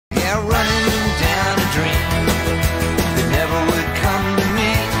Now running down a dream that never would come to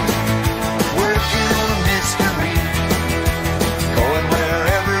me. Working on a mystery, going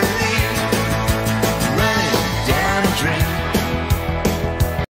wherever it leads. Running down a dream.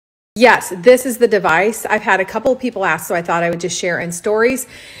 Yes, this is the device. I've had a couple of people ask, so I thought I would just share in stories.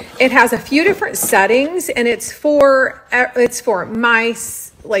 It has a few different settings, and it's for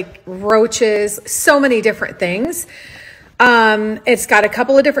mice, like roaches, so many different things. It's got a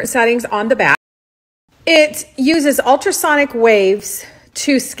couple of different settings on the back. It uses ultrasonic waves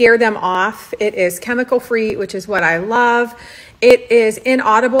to scare them off. It is chemical free, which is what I love. It is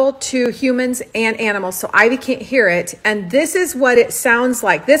inaudible to humans and animals, so Ivy can't hear it. And this is what it sounds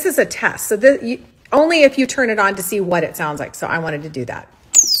like. This is a test. So only if you turn it on to see what it sounds like. So I wanted to do that.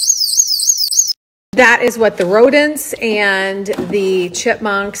 That is what the rodents and the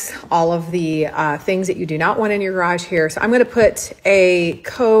chipmunks, all of the things that you do not want in your garage here. So I'm going to put a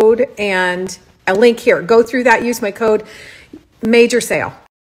code and a link here. Go through that, use my code, major sale.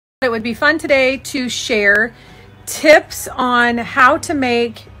 It would be fun today to share tips on how to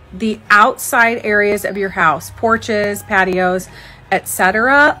make the outside areas of your house, porches, patios,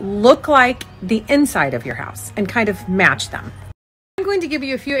 etc., look like the inside of your house and kind of match them. I'm going to give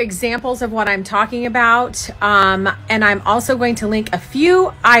you a few examples of what I'm talking about, and I'm also going to link a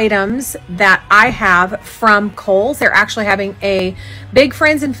few items that I have from Kohl's. They're actually having a big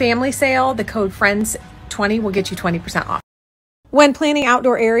friends and family sale. The code FRIENDS20 will get you 20% off. When planning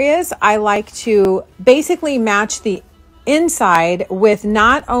outdoor areas, I like to basically match the inside with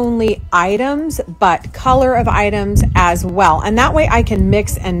not only items, but color of items as well. And that way I can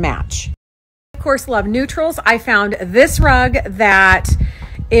mix and match. Of course, love neutrals. I found this rug that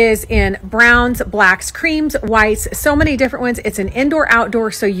is in browns, blacks, creams, whites, so many different ones. It's an indoor outdoor,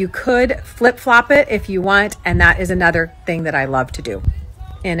 so you could flip flop it if you want. And that is another thing that I love to do,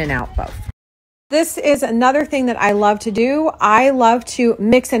 in and out both. This is another thing that I love to do. I love to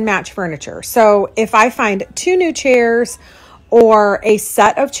mix and match furniture. So if I find 2 new chairs or a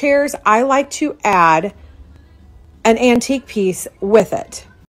set of chairs, I like to add an antique piece with it.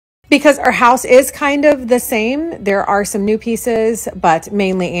 Because our house is kind of the same. There are some new pieces, but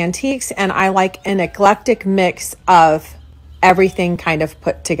mainly antiques. And I like an eclectic mix of everything kind of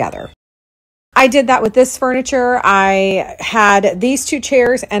put together. I did that with this furniture. I had these 2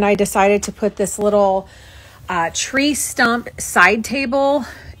 chairs and I decided to put this little tree stump side table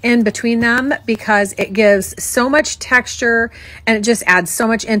in between them because it gives so much texture and it just adds so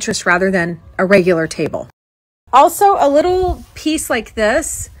much interest rather than a regular table. Also, a little piece like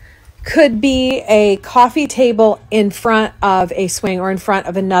this could be a coffee table in front of a swing or in front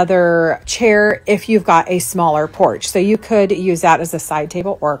of another chair if you've got a smaller porch. So you could use that as a side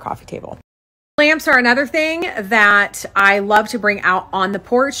table or a coffee table. Lamps are another thing that I love to bring out on the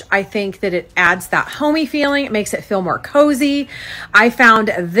porch. I think that it adds that homey feeling. It makes it feel more cozy. I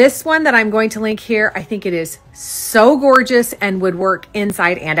found this one that I'm going to link here. I think it is so gorgeous and would work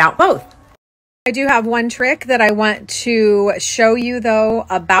inside and out both. I do have one trick that I want to show you though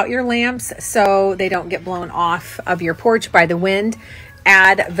about your lamps so they don't get blown off of your porch by the wind.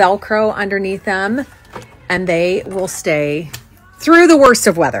 Add Velcro underneath them and they will stay through the worst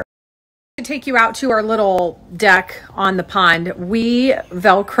of weather. To take you out to our little deck on the pond, we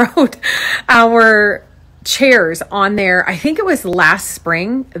Velcroed our chairs on there. I think it was last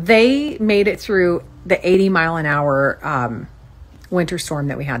spring. They made it through the 80-mile-an-hour winter storm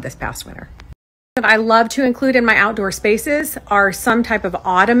that we had this past winter. That I love to include in my outdoor spaces are some type of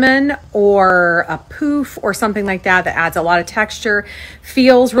ottoman or a poof or something like that that adds a lot of texture,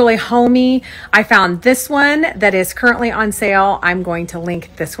 feels really homey. I found this one that is currently on sale. I'm going to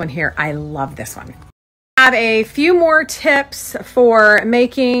link this one here. I love this one. I have a few more tips for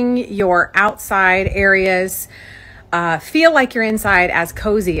making your outside areas feel like you're inside, as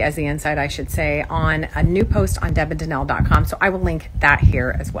cozy as the inside, I should say, on a new post on DebandDanelle.com. So I will link that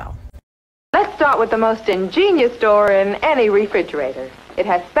here as well. Let's start with the most ingenious door in any refrigerator. It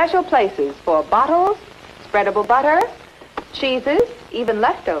has special places for bottles, spreadable butter, cheeses, even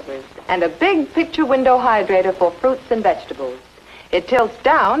leftovers, and a big picture window hydrator for fruits and vegetables. It tilts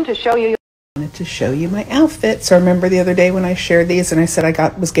down to show you. I wanted to show you my outfit. So I remember the other day when I shared these and I said I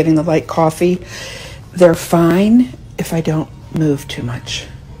was getting the light coffee. They're fine if I don't move too much.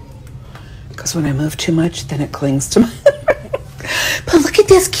 Because when I move too much, then it clings to my... But look at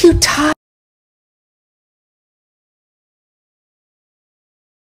this cute top.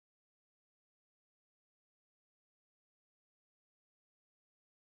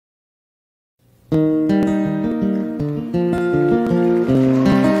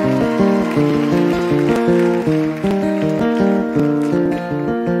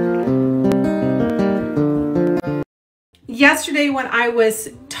 yesterday when I was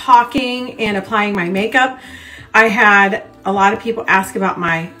talking and applying my makeup, I had a lot of people ask about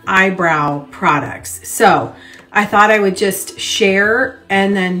my eyebrow products. So I thought I would just share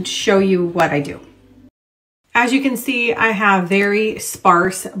and then show you what I do. As you can see, I have very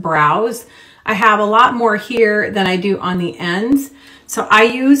sparse brows. I have a lot more here than I do on the ends. So I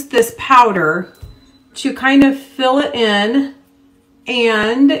use this powder to kind of fill it in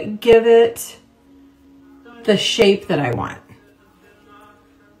and give it the shape that I want.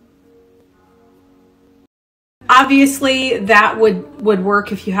 Obviously, that would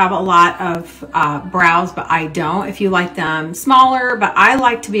work if you have a lot of brows, but I don't. If you like them smaller, but I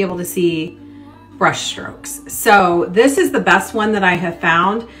like to be able to see brush strokes. So this is the best one that I have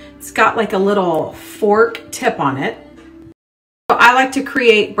found. It's got like a little fork tip on it. So I like to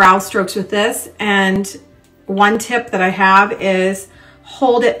create brow strokes with this, and one tip that I have is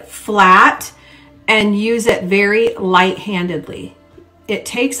hold it flat and use it very light-handedly. It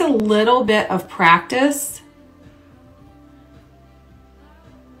takes a little bit of practice.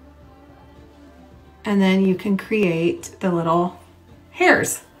 And then you can create the little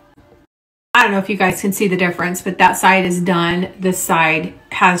hairs. I don't know if you guys can see the difference, but that side is done. This side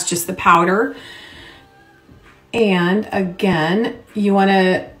has just the powder. And again, you want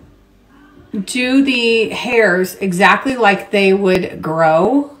to do the hairs exactly like they would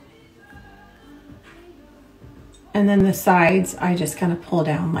grow. And then the sides, I just kind of pull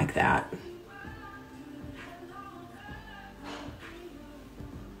down like that.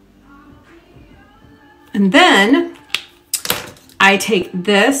 And then I take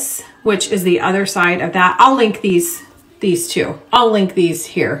this, which is the other side of that. I'll link these two. I'll link these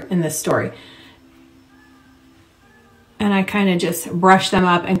here in this story. And I kind of just brush them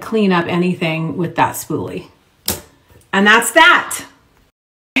up and clean up anything with that spoolie. And that's that.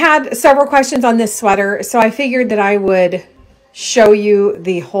 I had several questions on this sweater, so I figured that I would show you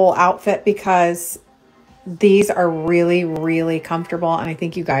the whole outfit because these are really, really comfortable and I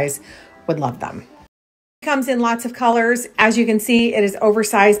think you guys would love them. It comes in lots of colors. As you can see, it is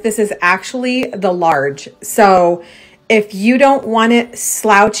oversized. This is actually the large. So if you don't want it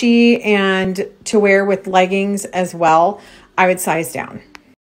slouchy and to wear with leggings as well, I would size down.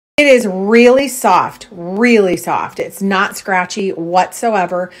 It is really soft, really soft. It's not scratchy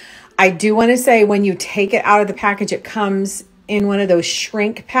whatsoever. I do want to say when you take it out of the package, it comes in one of those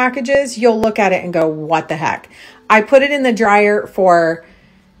shrink packages. You'll look at it and go, what the heck? I put it in the dryer for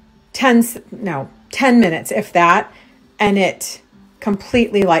 10 minutes, if that, and it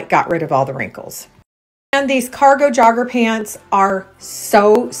completely like got rid of all the wrinkles. And these cargo jogger pants are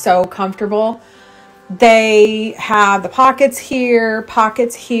so comfortable. They have the pockets here.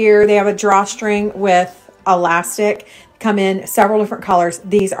 They have a drawstring with elastic. Come in several different colors.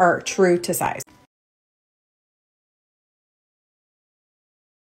 These are true to size.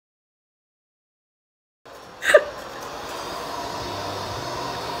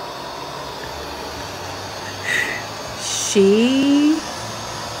 She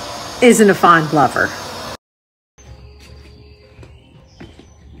isn't a fond lover.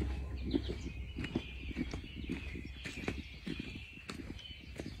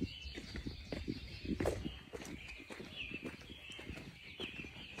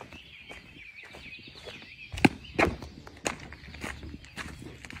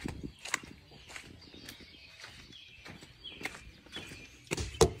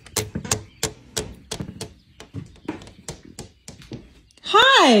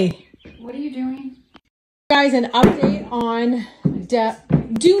 Hi. What are you doing? Guys, an update on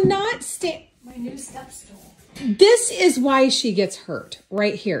do not stand. My new step stool. This is why she gets hurt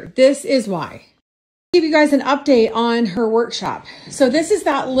right here. This is why. I'll give you guys an update on her workshop. So this is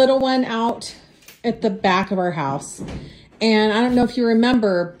that little one out at the back of our house. And I don't know if you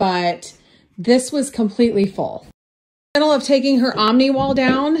remember, but this was completely full. Middle of taking her Omni wall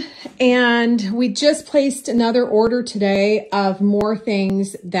down, and we just placed another order today of more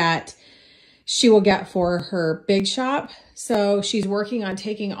things that she will get for her big shop. So she's working on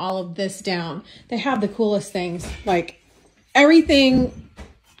taking all of this down. They have the coolest things, like everything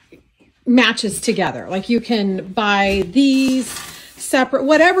matches together. Like you can buy these separate,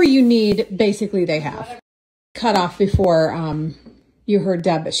 whatever you need, basically they have. Cut off before you heard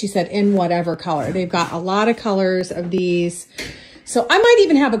Deb, but she said in whatever color. They've got a lot of colors of these. So I might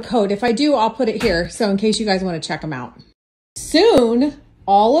even have a code. If I do, I'll put it here. So in case you guys want to check them out. Soon,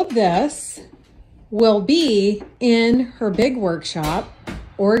 all of this will be in her big workshop,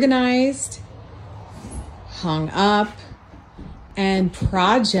 organized, hung up, and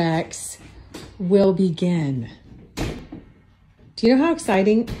projects will begin. Do you know how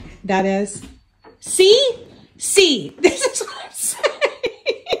exciting that is? See? See, this is what I'm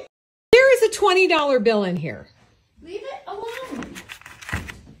saying. There is a $20 bill in here. Leave it alone.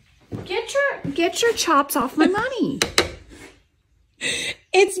 Get your chops off my money.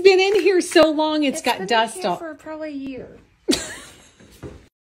 It's been in here so long, it's got been dust in here all. for probably a year.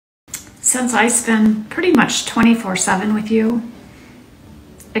 Since I spend pretty much 24/7 with you,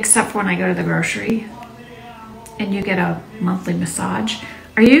 except when I go to the grocery and you get a monthly massage,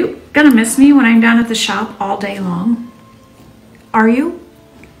 are you gonna miss me when I'm down at the shop all day long? Are you?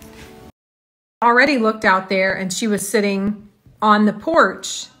 Already looked out there and she was sitting on the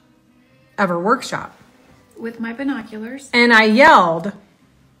porch of her workshop. With my binoculars. And I yelled,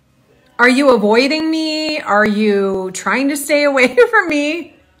 "Are you avoiding me? Are you trying to stay away from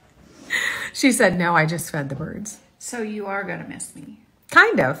me?" She said, "No, I just fed the birds." So you are gonna miss me.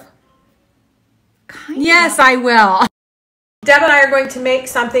 Kind of. Kind Yes, of. I will. Deb and I are going to make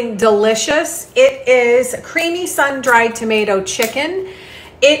something delicious. It is creamy sun-dried tomato chicken.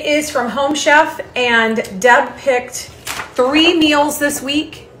 It is from Home Chef, and Deb picked 3 meals this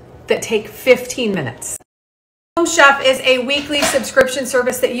week that take 15 minutes. Home Chef is a weekly subscription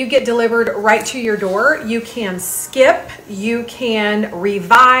service that you get delivered right to your door. You can skip, you can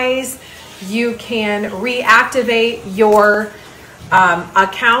revise, you can reactivate your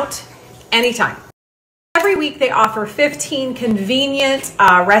account anytime. Every week they offer 15 convenient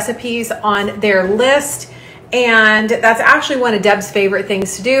recipes on their list. And that's actually one of Deb's favorite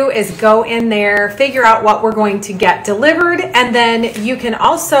things to do is go in there, figure out what we're going to get delivered, and then you can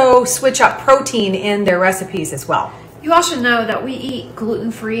also switch up protein in their recipes as well. You also know that we eat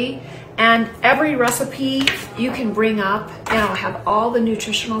gluten-free, and every recipe you can bring up and it'll have all the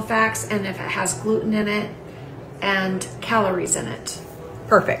nutritional facts and if it has gluten in it and calories in it.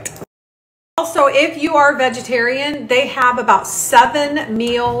 Perfect. Also, if you are vegetarian, they have about 7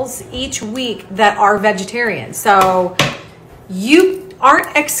 meals each week that are vegetarian. So you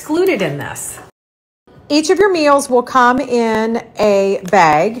aren't excluded in this. Each of your meals will come in a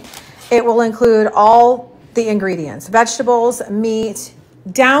bag. It will include all the ingredients, vegetables, meat,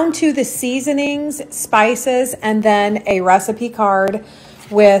 down to the seasonings, spices, and then a recipe card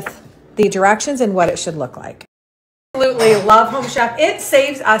with the directions and what it should look like. Absolutely love Home Chef. It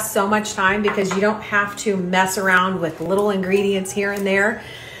saves us so much time because you don't have to mess around with little ingredients here and there.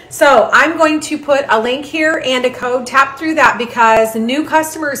 So I'm going to put a link here and a code. Tap through that because new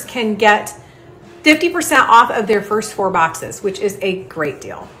customers can get 50% off of their first 4 boxes, which is a great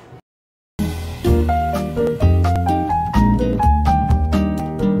deal.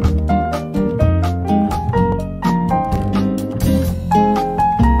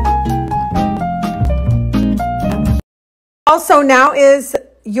 Also, now is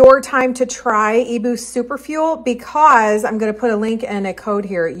your time to try eBoost Super Fuel because I'm going to put a link and a code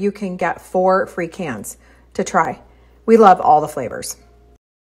here. You can get 4 free cans to try. We love all the flavors.